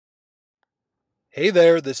Hey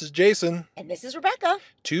there, this is Jason. And this is Rebecca.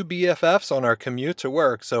 Two BFFs on our commute to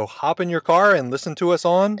work, so hop in your car and listen to us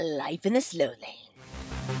on Life in the Slow Lane.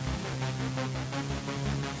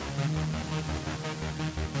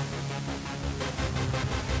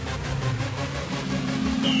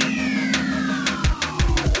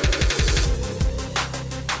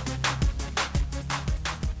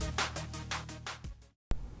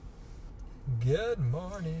 Good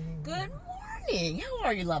morning. Good morning. How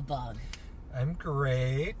are you, love bug? I'm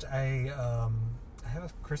great. I have a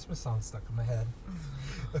Christmas song stuck in my head.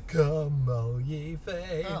 Come, all ye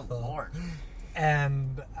faithful. Oh, Lord.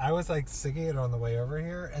 And I was singing it on the way over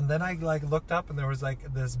here, and then I looked up and there was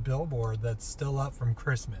this billboard that's still up from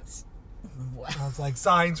Christmas. What? I was like,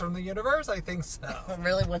 signs from the universe? I think so.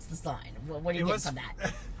 Really? What's the sign? What do you get from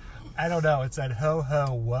that? I don't know. It said ho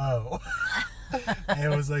ho whoa.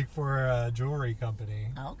 And it was for a jewelry company.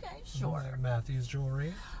 Okay, sure. Matthews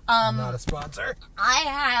Jewelry. Not a sponsor. I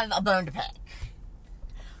have a bone to pick.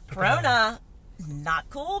 Corona, not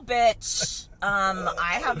cool, bitch.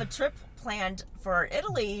 I have a trip planned for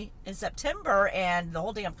Italy in September, and the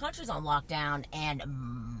whole damn country's on lockdown, and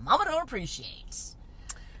mama don't appreciate.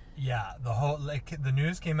 Yeah, the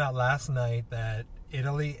news came out last night that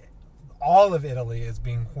all of Italy is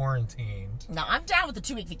being quarantined. Now, I'm down with the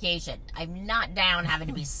 2-week vacation. I'm not down having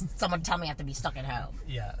to be someone tell me I have to be stuck at home.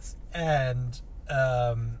 Yes, and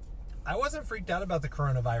I wasn't freaked out about the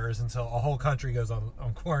coronavirus until a whole country goes on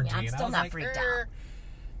quarantine. Yeah, I'm still not freaked out.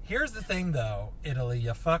 Here's the thing, though, Italy,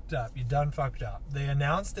 you fucked up. You done fucked up. They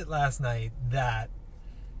announced it last night that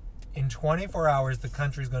in 24 hours the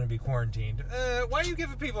country's going to be quarantined. Why do you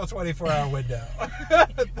give people a 24-hour window?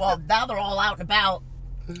 Well, now they're all out and about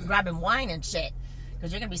grabbing wine and shit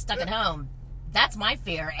because you're going to be stuck at home. That's my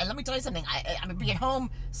fear. And let me tell you something. I'm going to be at home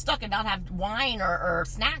stuck and not have wine or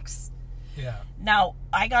snacks. Yeah. Now,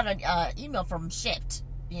 I got an email from Shipt,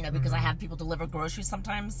 because I have people deliver groceries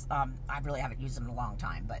sometimes. I really haven't used them in a long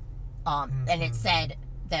time, but and it said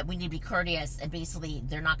that we need to be courteous, and basically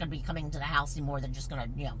they're not going to be coming to the house anymore. They're just going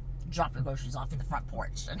to, drop your groceries off at the front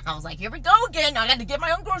porch. And I was like, here we go again. I got to get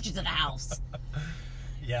my own groceries in the house.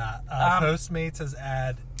 Yeah. Postmates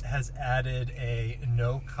has added a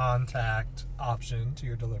no contact option to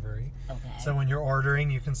your delivery. Okay. So when you're ordering,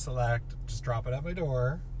 you can select just drop it at my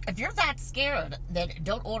door. If you're that scared, then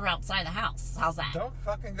don't order outside the house. How's that? Don't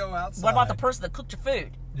fucking go outside. What about the person that cooked your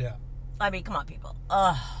food? Yeah. I mean, come on, people.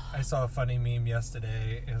 Ugh. I saw a funny meme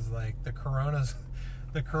yesterday. It was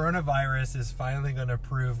the coronavirus is finally going to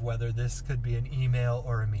prove whether this could be an email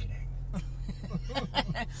or a meeting.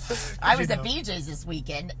 I was at BJ's this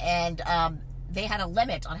weekend, and they had a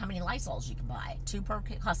limit on how many Lysols you can buy. 2 per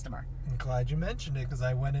customer. I'm glad you mentioned it, because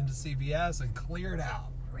I went into CVS and cleared out.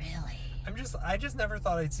 Really? I just never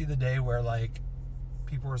thought I'd see the day where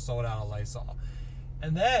people were sold out of Lysol.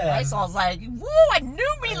 And then Lysol's like, woo, I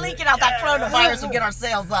knew me leaking out that coronavirus would get our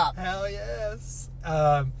sales up. Hell yes.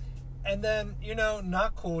 And then,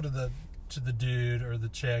 not cool to the dude or the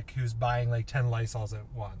chick who's buying 10 Lysols at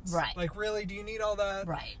once. Right. Really, do you need all that?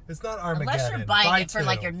 Right. It's not Armageddon. Unless you're buying Buy it for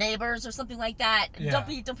two. your neighbors or something like that. Yeah. Don't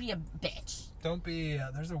be a bitch. Don't be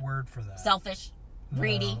there's a word for that. Selfish.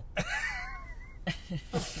 Greedy.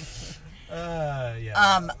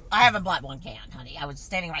 Yeah. I haven't bought one can, honey. I was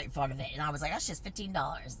standing right in front of it, and I was like, that's just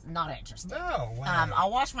 $15. Not interested. No way.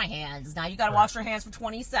 I'll wash my hands. Now you gotta wash your hands for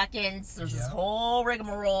 20 seconds. There's this whole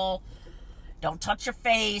rigmarole. Don't touch your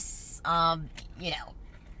face. A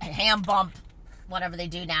hand bump, whatever they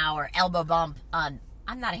do now, or elbow bump. I'm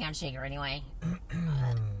not a handshaker anyway.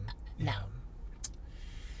 No.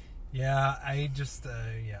 Yeah, I just,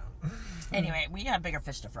 yeah. Anyway, we have bigger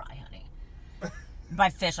fish to fry, honey. By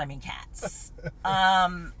fish, I mean cats.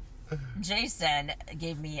 Jason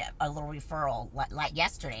gave me a little referral, like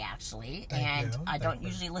yesterday, actually. Thank you. I don't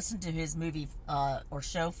usually listen to his movie or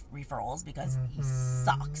show referrals because he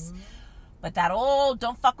sucks. But that old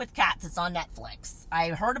Don't Fuck With Cats, it's on Netflix. I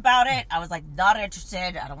heard about it. I was not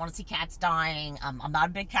interested. I don't want to see cats dying. I'm not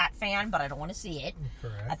a big cat fan, but I don't want to see it.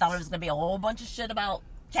 Correct. I thought it was going to be a whole bunch of shit about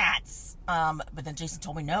cats. But then Jason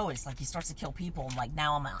told me no. It's he starts to kill people. I'm like,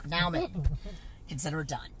 now I'm out. Now I'm in. Consider it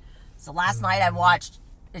done. So last night I watched,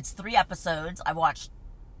 it's 3 episodes. I watched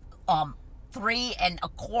 3 and a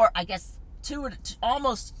quarter, I guess 2,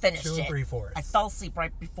 almost finished 2 it. 3/4. I fell asleep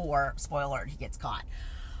right before, spoiler alert, he gets caught.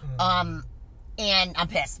 And I'm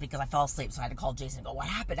pissed because I fell asleep, so I had to call Jason and go, what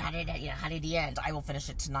happened? How did he end? I will finish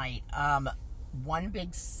it tonight. One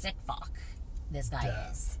big sick fuck, this guy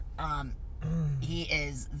is. He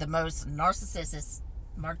is the most narcissistic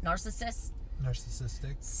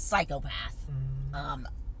psychopath.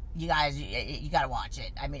 You guys, you got to watch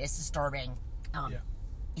it. I mean, it's disturbing.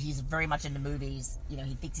 he's very much into movies. You know,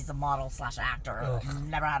 he thinks he's a model / actor. Ugh.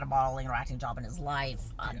 Never had a modeling or acting job in his life.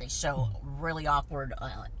 They show really awkward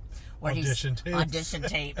where Audition he's tapes. audition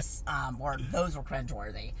tapes, or those were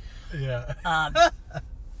cringeworthy. Yeah.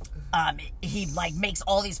 He like makes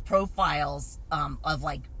all these profiles of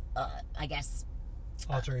like I guess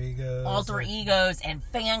Alter egos. alter egos and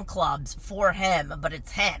fan clubs for him, but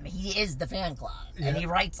it's him. He is the fan club, and he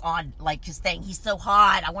writes on like his thing. He's so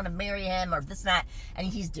hot, I want to marry him, or this and that, and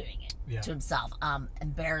he's doing it to himself.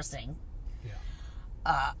 Embarrassing.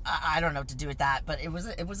 Yeah. I don't know what to do with that, but it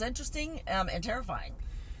was interesting and terrifying.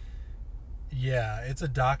 Yeah, it's a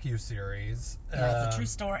docu-series. Yeah, it's a true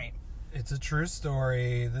story. It's a true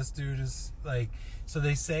story. This dude is like, so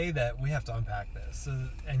they say that we have to unpack this. So,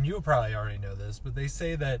 and you probably already know this, but they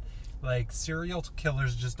say that like serial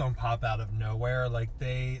killers just don't pop out of nowhere. Like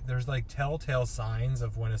there's like telltale signs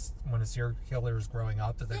of when a serial killer is growing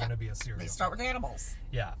up that they're going to be a serial. They start with animals.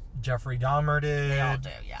 Yeah, Jeffrey Dahmer did. They all do.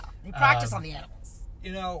 Yeah, they practice on the animals.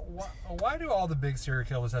 You know, why do all the big serial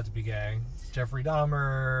killers have to be gay? Jeffrey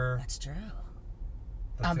Dahmer. That's true.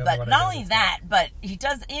 That's the only But one I not know only that's that, but he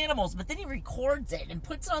does animals, but then he records it and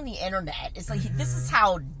puts it on the internet. It's like this is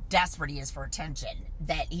how desperate he is for attention,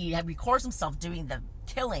 that he records himself doing the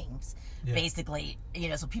killings, basically, you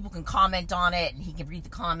know, so people can comment on it and he can read the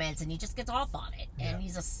comments and he just gets off on it. And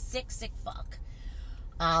he's a sick fuck.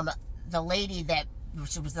 The lady that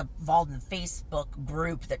she was involved in the Facebook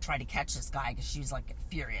group that tried to catch this guy because she was like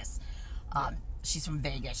furious. She's from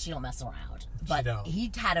Vegas. She don't mess around. But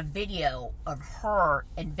he had a video of her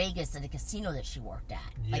in Vegas at a casino that she worked at.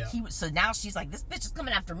 Yeah. Like so now she's like, this bitch is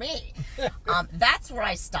coming after me. That's where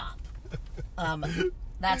I stop.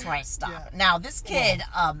 That's where I stop. Yeah. Now this kid,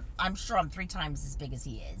 I'm sure I'm 3 times as big as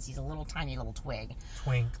he is. He's a little tiny little twig.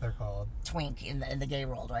 Twink, they're called. Twink in the gay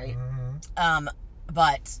world, right? Mm-hmm.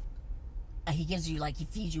 But he gives you, like, he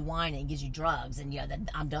feeds you wine and gives you drugs, and, then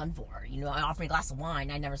I'm done for. You know, I offer me a glass of wine,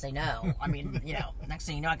 I never say no. I mean, next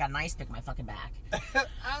thing you know, I got an ice pick in my fucking back.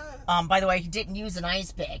 By the way, he didn't use an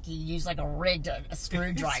ice pick. He used, like, a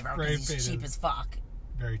screwdriver, because he's cheap as fuck.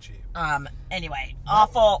 Very cheap. Anyway,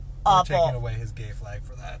 awful. We're taking away his gay flag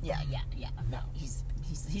for that. Yeah. No, he's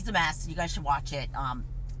a mess. You guys should watch it. And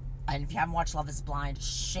if you haven't watched Love is Blind,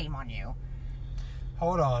 shame on you.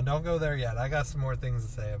 Hold on, don't go there yet. I got some more things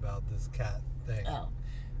to say about this cat thing.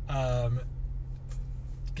 Oh.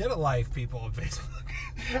 Get a life, people on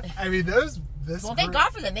Facebook. I mean, this. Well, thank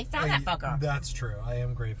God for them. They found that fucker. That's true. I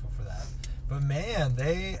am grateful for that. But man,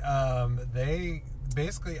 they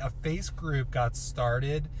basically a face group got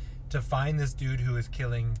started to find this dude who is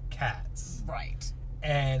killing cats. Right.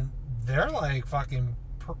 And they're like fucking.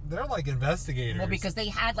 They're like investigators. Well, because they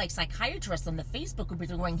had like psychiatrists on the Facebook group.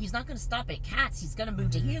 They're going, he's not going to stop at cats. He's going to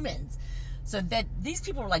move to humans. So that these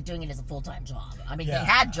people were like doing it as a full-time job. I mean, they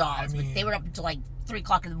had jobs, but they were up until like 3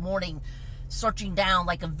 o'clock in the morning, searching down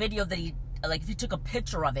like a video that he, like if he took a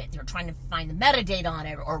picture of it, they were trying to find the metadata on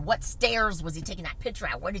it, or what stairs was he taking that picture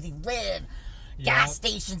at? Where did he live? Gas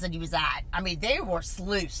stations that he was at. I mean, they were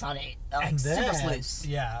sleuths on it, like super sleuths.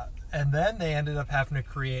 Yeah. And then they ended up having to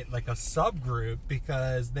create like a subgroup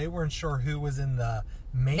because they weren't sure who was in the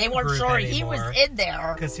main group. They weren't sure he was in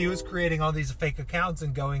there. Because he was creating all these fake accounts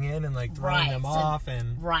and going in and like throwing them off.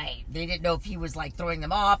 Right. They didn't know if he was like throwing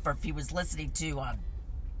them off or if he was listening to,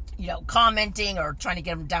 commenting or trying to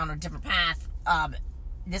get them down a different path.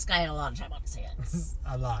 This guy had a lot of time on his hands.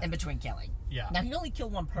 A lot. In between killing. Yeah. Now, he only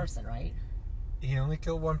killed one person, right? He only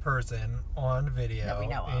killed one person on video. That we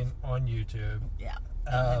know of. On YouTube. Yeah.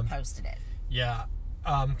 And posted it. Yeah.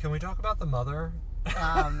 Can we talk about the mother?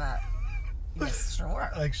 Yes, sure.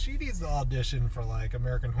 Like, she needs to audition for, like,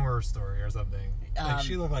 American Horror Story or something. Like,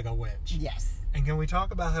 she looked like a witch. Yes. And can we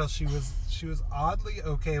talk about how she was oddly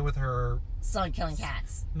okay with her son killing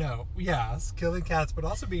cats? No, yes, killing cats, but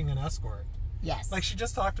also being an escort. Yes. Like, she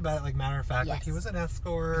just talked about it, like, matter of fact, like, he was an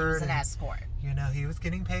escort. He was an escort. He was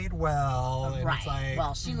getting paid well. And right. It's like,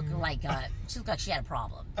 well, she looked like she had a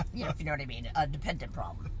problem. If you know what I mean. A dependent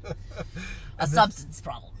problem. A substance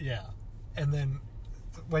problem. Yeah. And then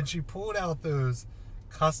when she pulled out those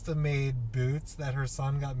custom-made boots that her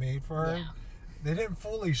son got made for her, they didn't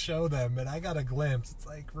fully show them, but I got a glimpse. It's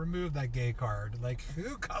like, remove that gay card. Like,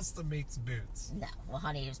 who custom makes boots? No. Well,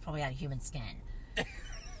 honey, it was probably out of human skin.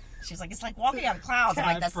 She's like, it's like walking on clouds. I'm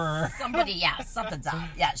like, that's somebody, something's up.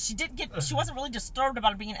 Yeah, she wasn't really disturbed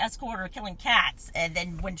about being an escort or killing cats. And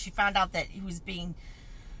then when she found out that he was being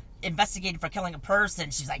investigated for killing a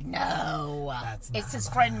person, she's like, no. It's his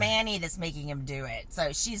friend Manny that's making him do it.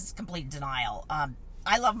 So she's complete denial.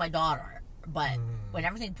 I love my daughter, but when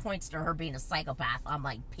everything points to her being a psychopath, I'm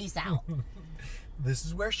like, peace out. This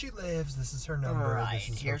is where she lives. This is her number. Right. This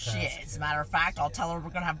is Here her she passcode. is. Matter of fact, I'll tell her we're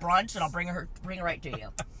going to have brunch and I'll bring her right to you.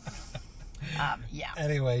 Yeah.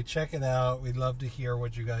 Anyway, check it out. We'd love to hear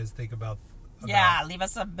what you guys think about Yeah, leave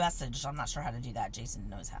us a message. I'm not sure how to do that. Jason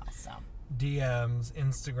knows how, so. DMs,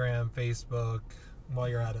 Instagram, Facebook. While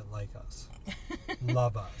you're at it, like us.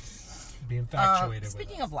 Love us. Be infatuated with us.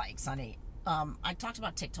 Speaking of likes, honey, I talked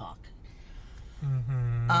about TikTok.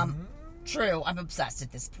 Mm-hmm. True, I'm obsessed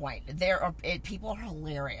at this point. People are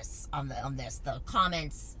hilarious on this. The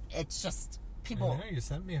comments, it's just people. I know, you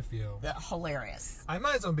sent me a few. Hilarious. I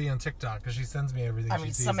might as well be on TikTok because she sends me everything. I she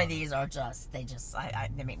mean, sees some of on it. these are just they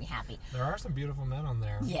make me happy. There are some beautiful men on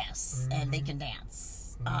there. Yes, and they can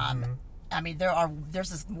dance. Mhm. I mean, there's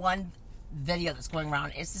this one video that's going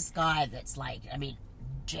around. It's this guy that's like, I mean,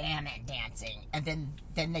 jamming, dancing, and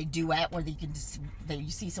then they duet where you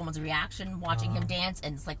see someone's reaction watching him dance,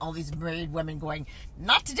 and it's like all these married women going,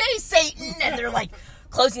 "Not today, Satan," and they're like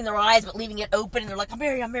closing their eyes but leaving it open, and they're like, "I'm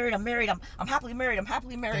married, I'm married, I'm married, I'm happily married, I'm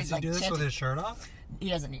happily married." Does he like do this chanting. with his shirt off? He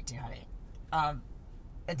doesn't need to, honey.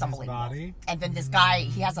 It's His unbelievable. body? And then this guy,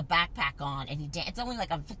 he has a backpack on, and it's only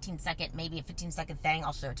like a 15-second thing.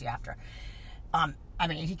 I'll show it to you after. I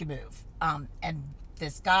mean, he can move. And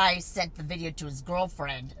this guy sent the video to his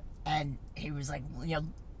girlfriend, and he was like,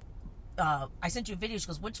 I sent you a video. She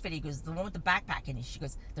goes, "Which video?" He goes, "The one with the backpack in it." She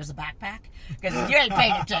goes, "There's a backpack?" Because you ain't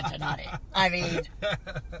paying attention, honey. I mean,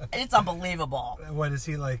 it's unbelievable. What is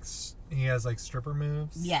he like? He has like stripper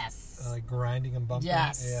moves? Yes. Like grinding and bumping?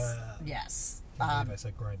 Yes. Yeah. Yes. I believe I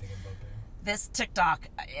said grinding and bumping. This TikTok,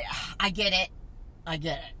 I get it.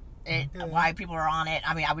 Okay. Why people are on it.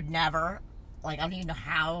 I mean, I would never, I don't even know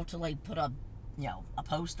how to put a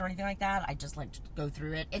post or anything like that. I just like to go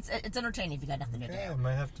through it. It's entertaining if you got nothing to do. I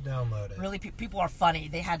might have to download it. Really, people are funny.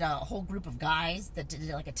 They had a whole group of guys that did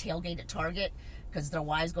like a tailgate at Target because their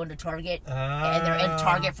wives go into Target and they're in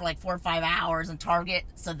Target for like 4 or 5 hours in Target.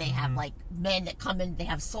 So they have like men that come in. They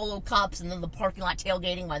have solo cups and then the parking lot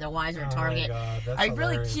tailgating while their wives are in Target. My God, that's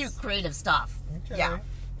really hilarious. cute, creative stuff. Okay. Yeah.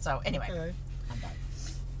 So anyway, Okay. I'm done.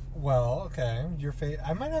 Well, okay.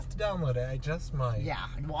 I might have to download it. I just might. Yeah.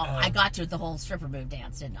 Well, I got you with the whole stripper move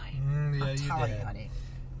dance, didn't I? Yeah, I'm you telling did. you, honey.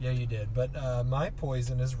 Yeah, you did. But my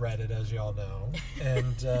poison is Reddit, as y'all know.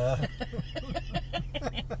 And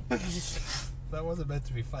that wasn't meant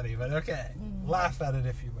to be funny, but okay. Laugh at it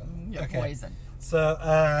if you will. You're okay. poison. So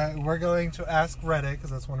we're going to ask Reddit, because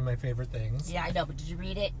that's one of my favorite things. Yeah, I know, but did you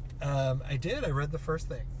read it? I did. I read the first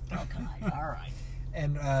thing. Oh, God. All right.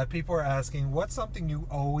 And people are asking, what's something you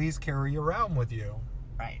always carry around with you?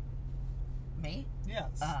 Right. Me?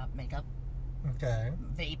 Yes. Makeup. Okay.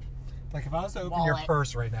 Vape. Like if I was to open your Wallet.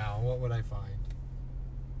 purse right now, what would I find?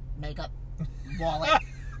 Makeup. Wallet.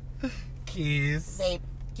 Keys. Vape.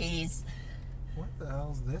 Keys. What the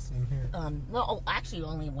hell is this in here? Actually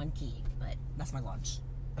only one key, but that's my lunch.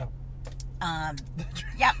 Oh.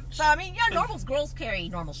 Yeah. So, I mean, yeah, girls carry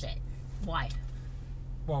normal shit. Why?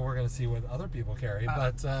 Well, we're going to see what other people carry,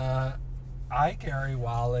 but I carry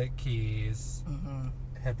wallet, keys,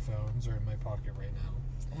 headphones are in my pocket right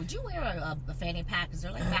now. Would you wear a fanny pack? Because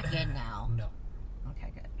they're like back in now. No.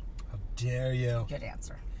 Okay, good. How dare you? Good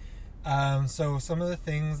answer. So some of the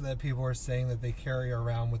things that people are saying that they carry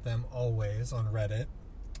around with them always on Reddit.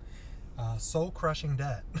 Soul-crushing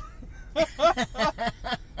debt.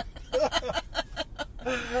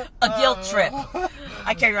 A guilt trip.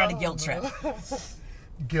 I carry around a guilt trip.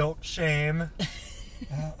 Guilt, shame.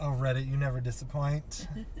 Oh, Reddit, you never disappoint.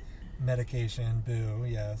 Medication, boo,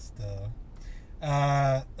 yes,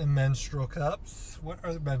 duh. Menstrual cups. What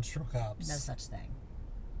are menstrual cups? No such thing.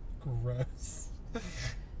 Gross.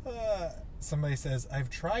 Somebody says,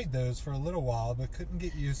 I've tried those for a little while, but couldn't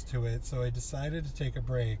get used to it, so I decided to take a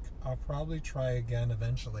break. I'll probably try again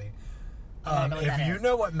eventually. I don't know what if that you is.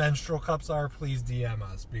 know what menstrual cups are, please DM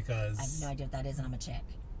us, because... I have no idea what that is, and I'm a chick.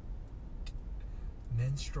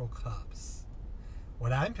 Menstrual cups.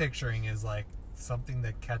 What I'm picturing is like something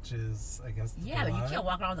that catches, I guess, the Yeah, but you blood. can't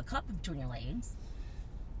walk around with a cup between your legs.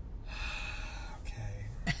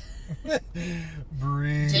 Okay.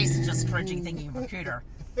 Breathe. Jason's just cringing thinking of recruiter.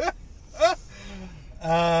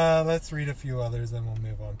 Let's read a few others, then we'll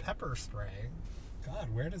move on. Pepper spray. God,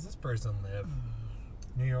 where does this person live?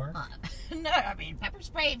 New York? No, I mean, pepper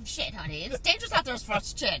spray, shit, honey. It's dangerous out there for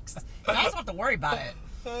us chicks. You guys don't have to worry about it.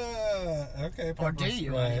 Okay, pepper Or do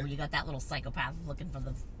you, honey, spray. when you got that little psychopath looking for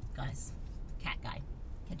the guys? Cat guy.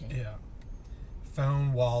 Continue. Yeah.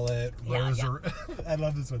 Phone, wallet, Yeah, rosary. I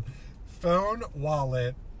love this one. Phone,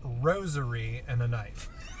 wallet, rosary, and a knife.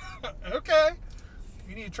 Okay.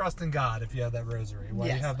 You need trust in God if you have that rosary. Why do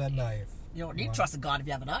you Yes, have that knife? You don't need Why? trust in God if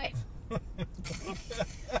you have a knife.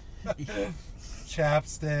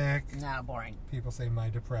 Chapstick. No, boring. People say my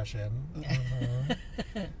depression.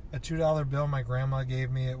 A $2 bill my grandma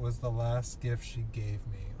gave me. It was the last gift she gave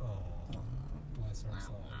me. Oh, bless her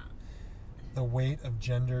soul. The weight of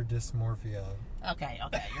gender dysmorphia. Okay,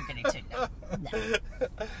 you're getting too. No.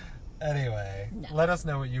 Anyway, let us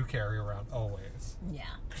know what you carry around always. Yeah.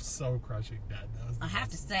 So crushing dead. I have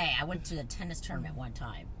to say, I went to the tennis tournament one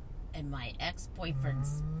time, and my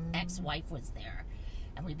ex-boyfriend's ex-wife was there,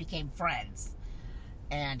 and we became friends.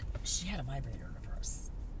 And she had a vibrator in her purse.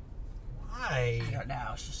 Why? I don't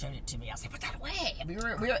know. She showed it to me. I was like, put that away. I mean,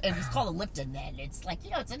 it was called a Lipton then. It's like,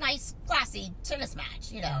 it's a nice, classy tennis match,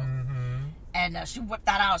 Mm-hmm. And she whipped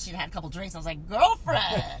that out. She'd had a couple drinks. I was like,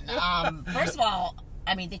 girlfriend. First of all,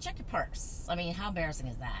 I mean, they check your purse. I mean, how embarrassing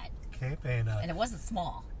is that? Okay, Pana. And it wasn't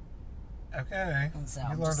small. Okay. And so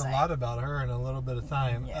you learned a lot about her in a little bit of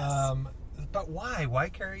time. Yes. But why? Why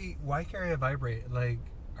carry a vibrate? Like,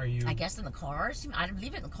 are you? I guess in the car. I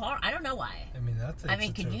leave it in the car. I don't know why. I mean, that's. I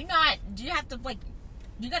mean, can you not? Do you have to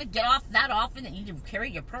you got to get off that often that you can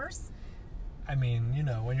carry your purse? I mean,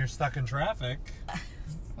 when you're stuck in traffic.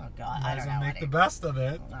 Oh God, I don't know. Make the best of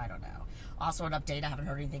it. I don't know. Also, an update. I haven't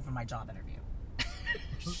heard anything from my job interview.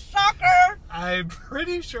 Shocker! I'm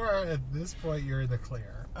pretty sure at this point you're in the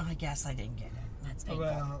clear. I guess I didn't get it. That's painful.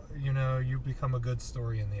 Well, you've become a good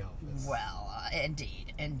story in the office. Well,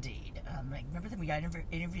 indeed. Remember that we got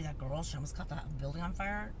interviewed that girl? She almost caught the building on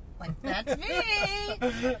fire. Like, that's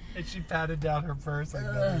me. And she patted down her purse like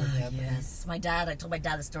that. Yes, I told my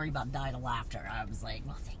dad the story about dying of laughter. I was like,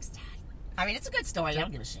 well, thanks, Dad. I mean, it's a good story. I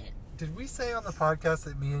don't give a shit. Did we say on the podcast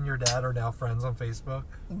that me and your dad are now friends on Facebook?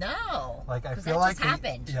 No. Like, I feel that like just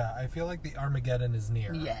happened. I feel like the Armageddon is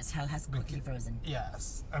near. Yes, how has quickly frozen.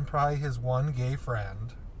 Yes. I'm probably his one gay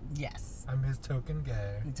friend. Yes. I'm his token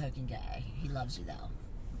gay. Token gay. He loves you, though.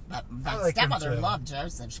 But my like stepmother loved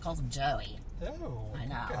Joseph. She calls him Joey. Oh. I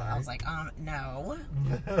know. Okay. I was like, no.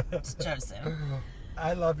 It's Joseph.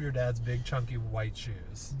 I love your dad's big, chunky white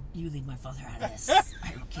shoes. You leave my father out of this.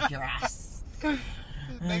 I will kick your ass.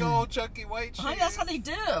 Big old chunky white shoes. Oh, that's how they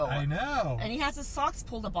do. I know. And he has his socks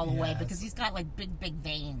pulled up all the way because he's got like big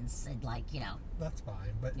veins and That's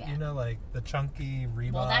fine, but Yeah. like the chunky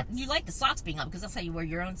Reeboks. Well, you like the socks being up because that's how you wear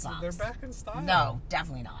your own socks. They're back in style. No,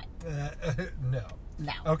 definitely not. No.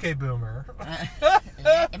 No. Okay, boomer.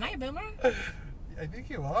 Am I a boomer? I think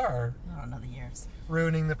you are. I don't know the years.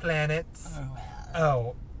 Ruining the planet. Oh,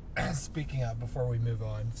 Oh, speaking of, before we move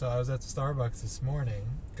on, so I was at Starbucks this morning,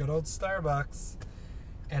 good old Starbucks,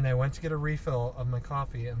 and I went to get a refill of my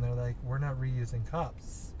coffee, and they're like, we're not reusing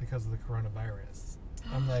cups because of the coronavirus.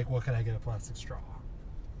 I'm like, well, can I get a plastic straw?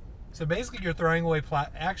 So basically, you're throwing away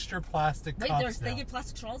extra plastic cups they now. get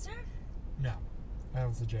plastic straws there? No, that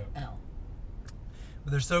was a joke. Oh.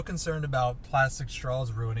 But they're so concerned about plastic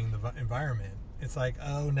straws ruining the environment. It's like,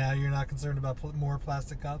 oh, now you're not concerned about more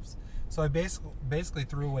plastic cups? So I basically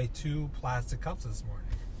threw away 2 plastic cups this morning.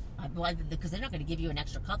 Because they're not going to give you an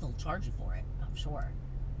extra cup. They'll charge you for it, I'm sure.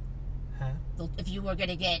 Huh? If you were going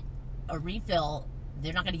to get a refill,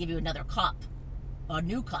 they're not going to give you another cup. A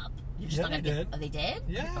new cup. You're just not they gonna did. Oh, they did?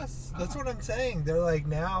 Yes. That's what I'm saying. They're like,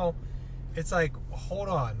 now, it's like, hold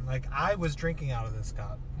on. Like, I was drinking out of this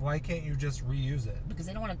cup. Why can't you just reuse it? Because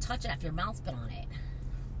they don't want to touch it after your mouth's been on it.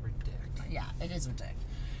 Ridiculous. Yeah, it is ridiculous.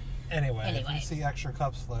 Anyway, if you see extra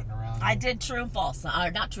cups floating around. I did true and false.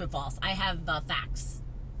 Not true and false. I have facts.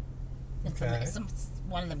 And Okay.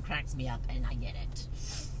 one of them cracks me up, and I get it.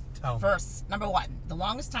 Tell me. First, number 1. The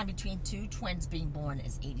longest time between 2 twins being born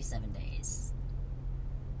is 87 days.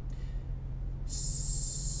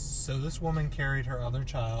 So this woman carried her other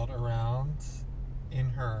child around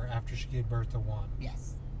in her after she gave birth to one.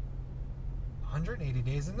 Yes. 180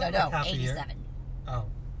 days? Isn't that No, like half a year? 87. Oh.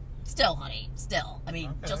 Still, honey, still. I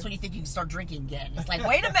mean, Okay. just when you think you can start drinking again, it's like,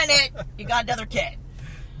 wait a minute, you got another kid.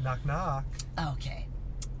 Knock, knock. Okay.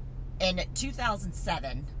 In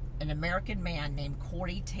 2007, an American man named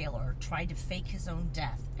Corey Taylor tried to fake his own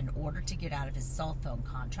death in order to get out of his cell phone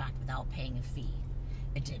contract without paying a fee.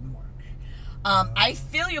 It didn't work. I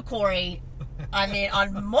feel you, Corey. I mean,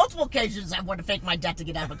 on multiple occasions, I wanted to fake my death to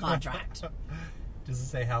get out of a contract. Does it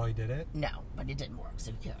say how he did it? No, but it didn't work,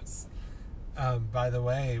 so who cares? By the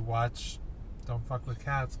way, watch Don't Fuck with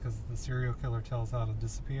Cats, because the serial killer tells how to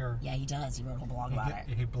disappear. Yeah, he does. He wrote a blog about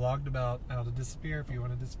it. He blogged about how to disappear if you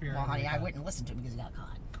want to disappear. Well, honey, I wouldn't listen to him because he got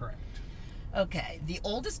caught. Correct. Okay, the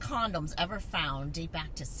oldest condoms ever found date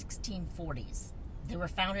back to 1640s. They were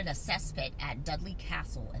found in a cesspit at Dudley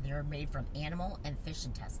Castle, and they were made from animal and fish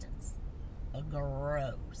intestines.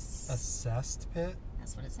 Gross. A cest pit?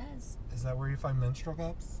 That's what it says. Is that where you find menstrual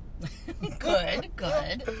cups?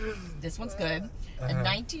 Good. This one's good. In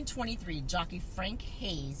 1923, jockey Frank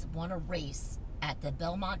Hayes won a race at the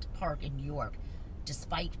Belmont Park in New York,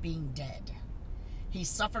 despite being dead. He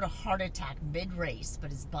suffered a heart attack mid-race,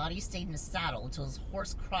 but his body stayed in the saddle until his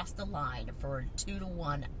horse crossed the line for a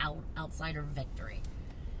 2-1 outsider victory.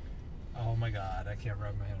 Oh my God, I can't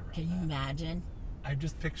wrap my head around Can you imagine? I'm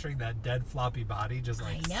just picturing that dead floppy body just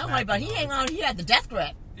like. I know, but he hung on. He had the death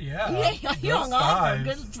grip. Yeah, he hung on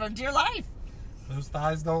for dear life. Those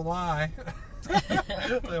thighs don't lie.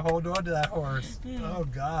 They hold on to that horse. Oh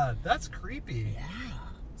God, that's creepy. Yeah.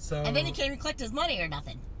 So. And then he can't even collect his money or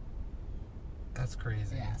nothing. That's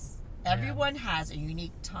crazy. Yes. Everyone has a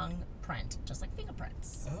unique tongue print, just like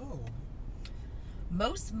fingerprints. Oh.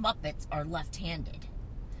 Most Muppets are left-handed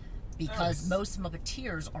because most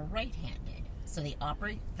Muppeteers are right-handed. So they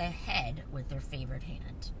operate the head with their favored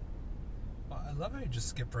hand. Well, I love how you just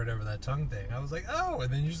skipped right over that tongue thing. I was like, oh,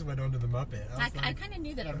 and then you just went on to the Muppet. I kind of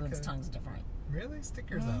knew that everyone's tongue's different. Really? Stick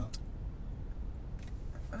yours out.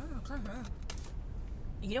 Oh,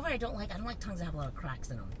 you know what I don't like? I don't like tongues that have a lot of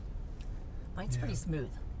cracks in them. Mine's pretty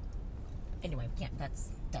smooth. Anyway,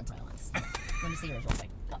 that's dead silence. Let me see yours real quick.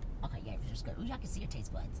 Oh, okay, yeah, yours is good. Ooh, I can see your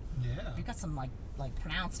taste buds. Yeah. You've got some like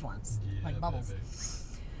pronounced ones, Yeah, like bubbles. baby.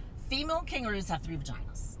 Female kangaroos have 3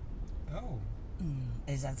 vaginas. Oh.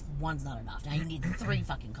 One's not enough. Now you need 3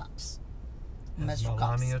 fucking cups. As Menstrual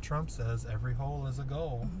Melania cups. Trump says, every hole is a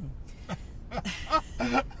goal. Is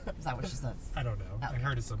that what she says? I don't know. Oh. I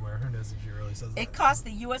heard it somewhere. Who knows if she really says that? It costs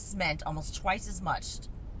the U.S. Mint almost twice as much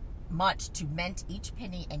to mint each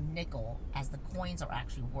penny and nickel as the coins are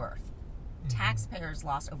actually worth. Taxpayers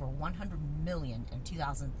lost over $100 million in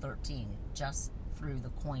 2013 just through the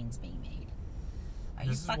coins being made. Are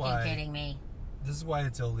you fucking kidding me? This is why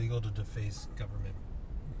it's illegal to deface government.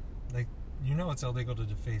 Like, you know it's illegal to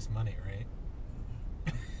deface money, right?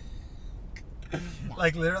 No.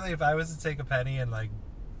 Like, literally, if I was to take a penny and, like,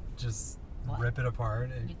 just rip it apart.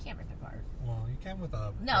 You can't rip it apart. Well, you can with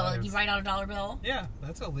a... No, like you write on a dollar bill? Yeah,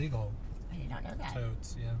 that's illegal. I did not know that.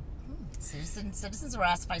 Totes, yeah. Citizens are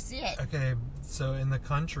asked if I see it. Okay, so in the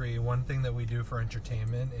country, one thing that we do for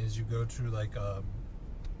entertainment is you go to, like,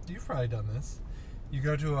 you've probably done this. You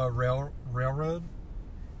go to a railroad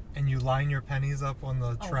and you line your pennies up on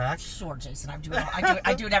the track. Sure, Jason. I do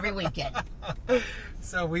it every weekend.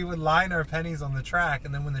 So we would line our pennies on the track,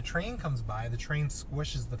 and then when the train comes by, the train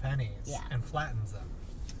squishes the pennies and flattens them.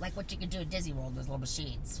 Like what you can do at Disney World, those little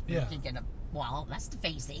machines. Yeah. You can get that's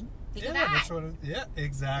defacing. Think of Yeah, that. that's what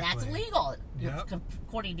exactly. That's illegal. Yep.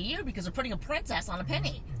 According to you, because they're putting a princess on a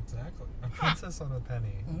penny. Exactly. A princess on a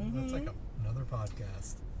penny. That's like another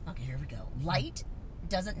podcast. Okay, here we go. Light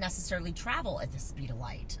doesn't necessarily travel at the speed of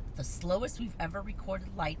light. The slowest we've ever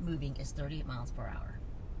recorded light moving is 38 miles per hour.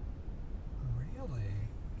 Really?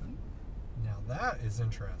 Now that is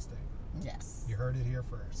interesting. Yes. You heard it here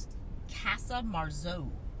first. Casa Marzeau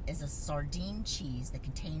is a sardine cheese that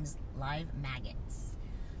contains live maggots.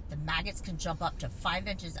 The maggots can jump up to 5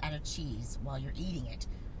 inches out of cheese while you're eating it.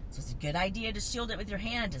 So it's a good idea to shield it with your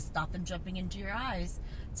hand to stop them jumping into your eyes.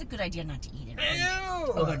 It's a good idea not to eat it.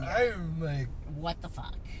 Ew! I'm like... What the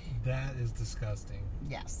fuck? That is disgusting.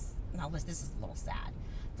 Yes. Now this is a little sad.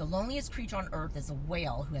 The loneliest creature on Earth is a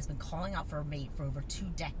whale who has been calling out for a mate for over 2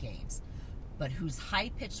 decades, but whose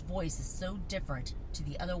high-pitched voice is so different to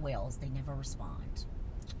the other whales they never respond.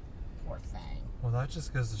 Poor thing. Well, that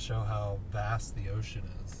just goes to show how vast the ocean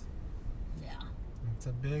is. Yeah. It's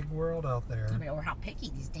a big world out there. I mean, or how picky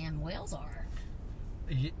these damn whales are.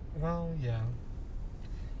 Well, yeah.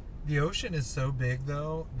 The ocean is so big,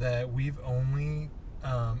 though, that we've only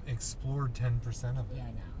explored 10% of it. Yeah,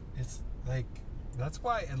 I know. It's like, that's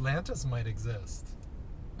why Atlantis might exist.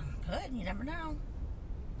 Good, you never know.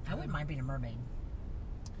 I wouldn't mind being a mermaid.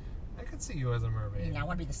 I could see you as a mermaid. You know, I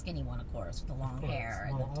want to be the skinny one, of course, with the long hair.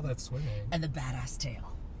 Well, all that swimming. And the badass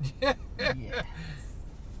tail. Yes.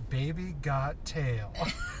 Baby got tail.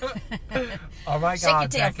 Oh my Shake God, your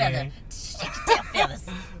tail Becky. feather. Shake your tail feathers.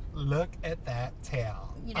 Look at that tail.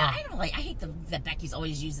 You know, I hate that Becky's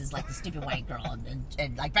always uses like the stupid white girl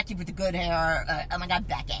and like Becky with the good hair. Oh my God,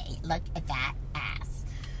 Becky, look at that ass.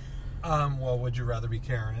 Well, would you rather be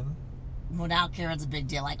Karen? Well, now Karen's a big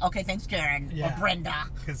deal. Like, okay, thanks, Karen. Yeah. Or Brenda.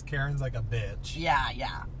 Because Karen's like a bitch.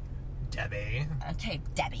 Yeah. Debbie. Okay,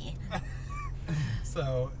 Debbie.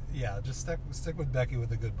 So, yeah, just stick with Becky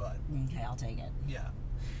with a good butt. Okay, I'll take it. Yeah.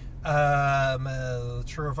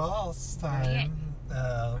 True or false time.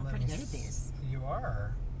 I'm pretty good at these. You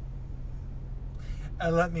are.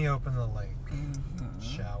 Let me open the link.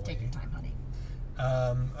 Shall we? Take your time, honey.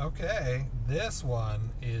 Okay. This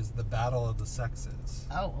one is the Battle of the Sexes.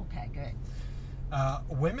 Oh, okay, good.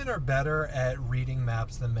 Women are better at reading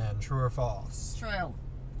maps than men. True or false? True.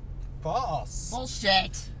 False.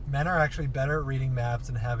 Bullshit. Men are actually better at reading maps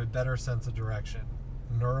and have a better sense of direction.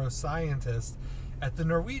 Neuroscientists at the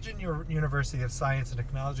Norwegian University of Science and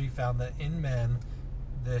Technology found that in men,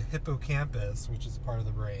 the hippocampus, which is part of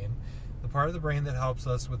the brain, the part of the brain that helps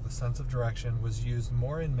us with the sense of direction, was used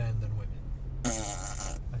more in men than women.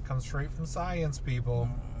 That comes straight from science, people.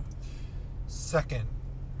 Second,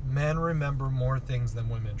 men remember more things than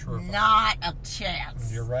women. True or false? Not a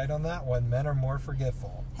chance. You're right on that one. Men are more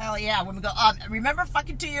forgetful. Hell yeah. When we go, remember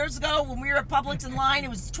fucking 2 years ago when we were at Publix in line, it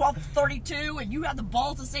was 12:32, and you had the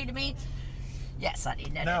balls to say to me, yes,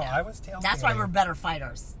 honey, no. I was tailgating. That's why we're better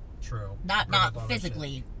fighters. True. Not Bring up all that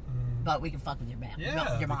physically, shit. but we can fuck with your man.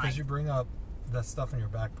 Yeah, your because mind. you bring up that stuff in your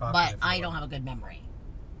back pocket. But if you I want. don't have a good memory.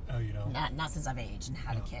 Oh, you don't? Not since I've aged and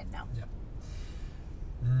had a kid, no. Yeah.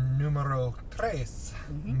 Numero tres.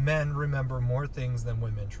 Men remember more things than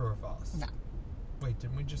women. True or false? No. Wait,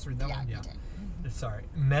 didn't we just read that one? We Yeah. did. Sorry.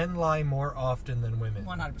 Men lie more often than women.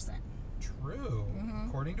 100%. True.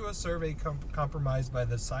 According to a survey compromised by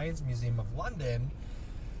the Science Museum of London,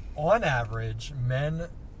 on average, men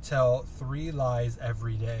tell 3 lies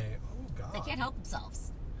every day. Oh, God. They can't help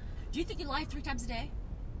themselves. Do you think you lie 3 times a day?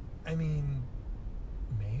 I mean,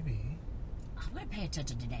 maybe. I'm going to pay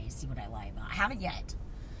attention today and see what I lie about. I haven't yet.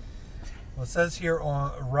 Well, it says here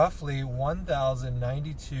on roughly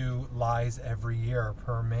 1,092 lies every year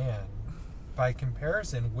per man. By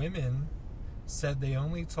comparison, women said they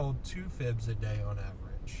only told 2 fibs a day on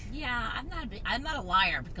average. Yeah, I'm not a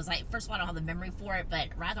liar because first of all, I don't have the memory for it, but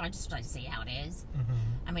rather I just try to say how it is.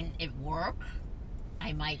 I mean, at work,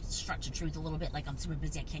 I might stretch the truth a little bit, like I'm super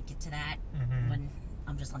busy, I can't get to that when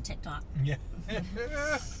I'm just on TikTok. Yeah.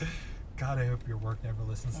 God, I hope your work never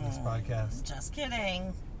listens to this podcast. Just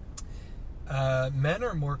kidding. Men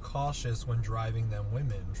are more cautious when driving than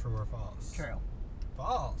women. True or false? True.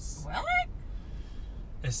 False. What?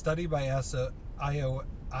 A study by ISO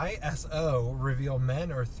revealed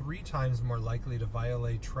men are 3 times more likely to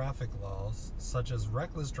violate traffic laws, such as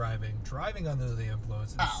reckless driving, driving under the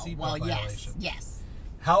influence, and seatbelt violations. Yes.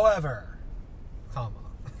 However,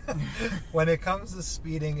 when it comes to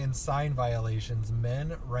speeding and sign violations,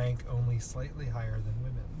 men rank only slightly higher than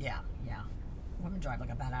women. Yeah. Women drive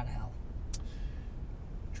like a bat out of hell.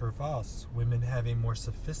 True or false? Women have a more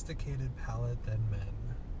sophisticated palate than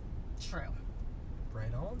men. True.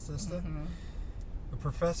 Right on, sister. A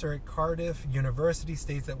professor at Cardiff University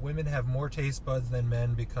states that women have more taste buds than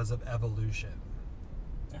men because of evolution.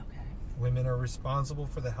 Okay. Women are responsible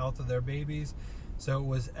for the health of their babies, so it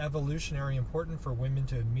was evolutionary important for women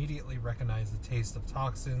to immediately recognize the taste of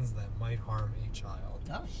toxins that might harm a child.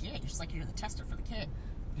 Oh shit! You're just like you're the tester for the kid.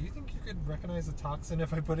 Do you think you could recognize a toxin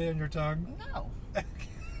if I put it in your tongue? No.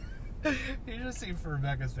 You just see for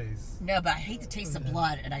Rebecca's face. No, but I hate the taste of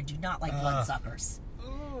blood, and I do not like blood suckers.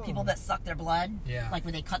 People that suck their blood, like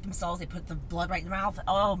when they cut themselves, they put the blood right in their mouth.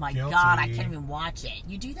 Oh my God, I can't even watch it.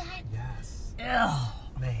 You do that? Yes. Ugh.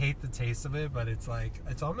 And I hate the taste of it, but it's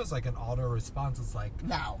almost like an auto response. It's like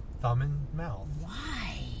No. thumb and mouth.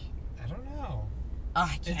 Why? I don't know. Oh,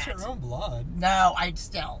 I can't. It's your own blood. No, I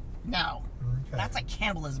still no. Okay. That's like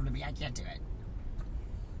cannibalism to me. I can't do it.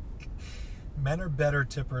 Men are better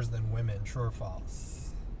tippers than women. True or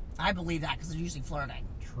false? I believe that because they're usually flirting.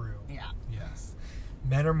 True. Yeah. Yes.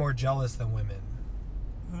 Men are more jealous than women.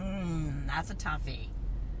 That's a toughie.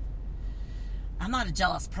 I'm not a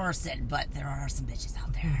jealous person, but there are some bitches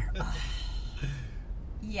out there.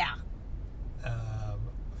 Yeah.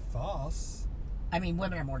 False. I mean,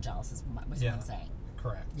 women are more jealous, is what I'm saying.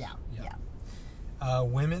 Correct. Yeah.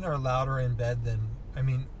 Women are louder in bed than...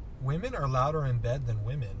 women are louder in bed than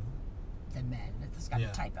women. Than men. There's got to be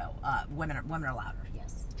a typo. Women are louder,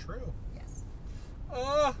 yes. True. Yes.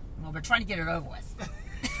 Oh. Well, we're trying to get it over with.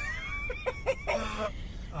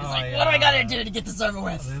 It's Oh, like, yeah. what do I got to do to get this over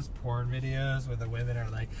with? Those porn videos where the women are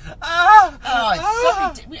like,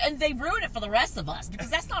 It's so and they ruin it for the rest of us because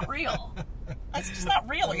that's not real. That's just not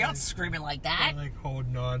real. You're not screaming like that. They're like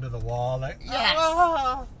holding on to the wall, like, Yes.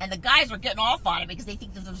 ah! And the guys are getting off on it because they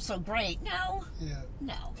think that they're so great. No. Yeah.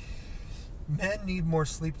 No. Men need more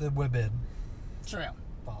sleep than women. True.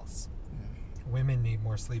 False. Women need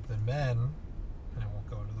more sleep than men. And I won't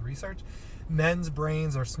go into the research. Men's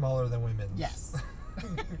brains are smaller than women's. Yes.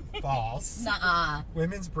 False. Nuh-uh.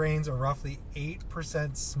 Women's brains are roughly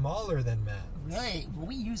 8% smaller than men's. Really? Well,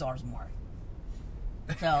 we use ours more.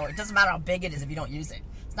 So it doesn't matter how big it is if you don't use it.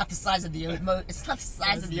 It's not the size of the it's not the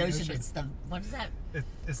size of the ocean. It's the what is that?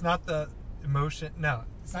 It's not the emotion. No.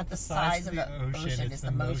 It's not the size of the ocean. It's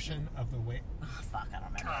the motion of the wave. Oh, fuck, I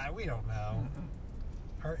don't remember. We don't know.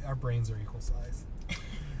 Our brains are equal size.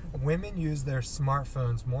 Women use their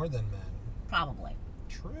smartphones more than men. Probably.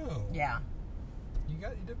 True. Yeah. You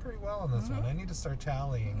did pretty well on this one. I need to start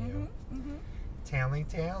tallying you. Tally.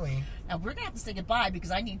 Now we're gonna have to say goodbye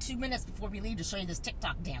because I need 2 minutes before we leave to show you this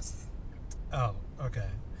TikTok dance. Oh, okay.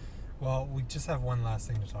 Well, we just have one last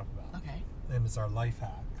thing to talk about. Okay. And it's our life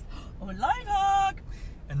hack. Oh, life hack!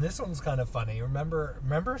 And this one's kind of funny. Remember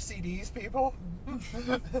CDs, people?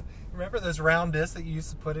 Remember those round discs that you used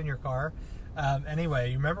to put in your car? Anyway,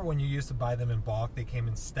 you remember when you used to buy them in bulk? They came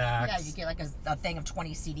in stacks. Yeah, you get like a thing of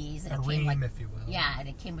 20 CDs. And A it came ream, like, if you will. Yeah, and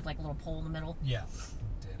it came with like a little pole in the middle. Yeah,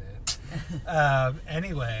 did it.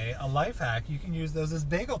 Anyway, a life hack, you can use those as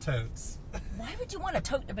bagel totes. Why would you want to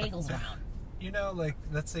tote the bagels around? You know, like,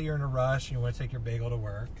 let's say you're in a rush and you want to take your bagel to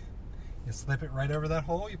work. You slip it right over that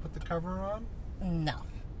hole, you put the cover on. No.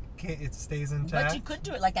 It stays intact. But you could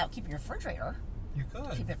do it like that, keep your refrigerator. You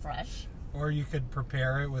could. Keep it fresh. Or you could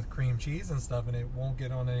prepare it with cream cheese and stuff and it won't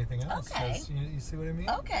get on anything else. Okay. You see what I mean?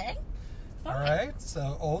 Okay. Fine. All right.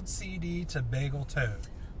 So old CD to bagel tote.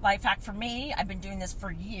 Life hack for me, I've been doing this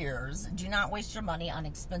for years. Do not waste your money on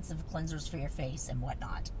expensive cleansers for your face and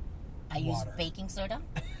whatnot. I use Water. baking soda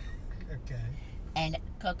Okay. and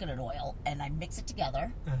coconut oil, and I mix it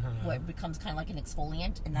together where it becomes kind of like an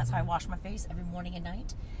exfoliant, and that's how I wash my face every morning and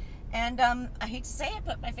night. And I hate to say it,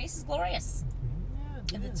 but my face is glorious.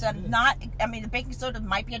 Yeah, it It's is, it is. not, I mean, the baking soda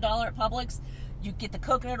might be $1 at Publix. You get the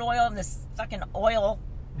coconut oil and this fucking oil,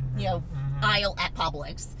 aisle at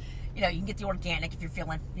Publix. You know, you can get the organic if you're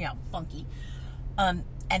feeling, funky.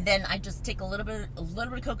 And then I just take a little bit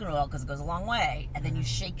of coconut oil because it goes a long way. And then you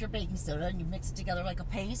shake your baking soda and you mix it together like a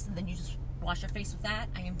paste. And then you just wash your face with that.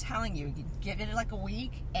 I am telling you, you give it like a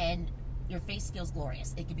week and your face feels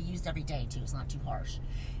glorious. It can be used every day too. It's not too harsh.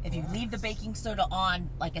 If you leave the baking soda on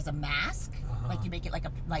like as a mask, like you make it like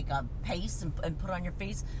a paste and put it on your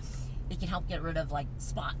face, it can help get rid of like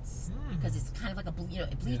spots because it's kind of like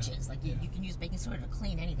it bleaches. You can use baking soda to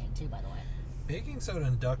clean anything too. By the way. Baking soda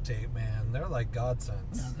and duct tape, man, they're like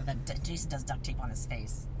godsends. No, but then Jason does duct tape on his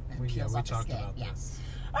face and We peels off his talked skin. about Yeah. this.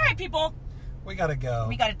 All right, people. We gotta go.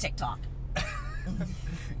 We got a TikTok.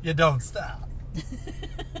 You don't stop.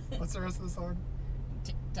 What's the rest of the song?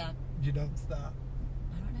 TikTok. You don't stop.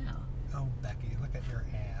 I don't know. Oh, Becky, look at your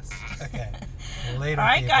ass. Okay. Later, All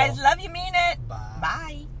right, people. guys. Love you. Mean it. Bye.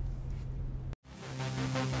 Bye.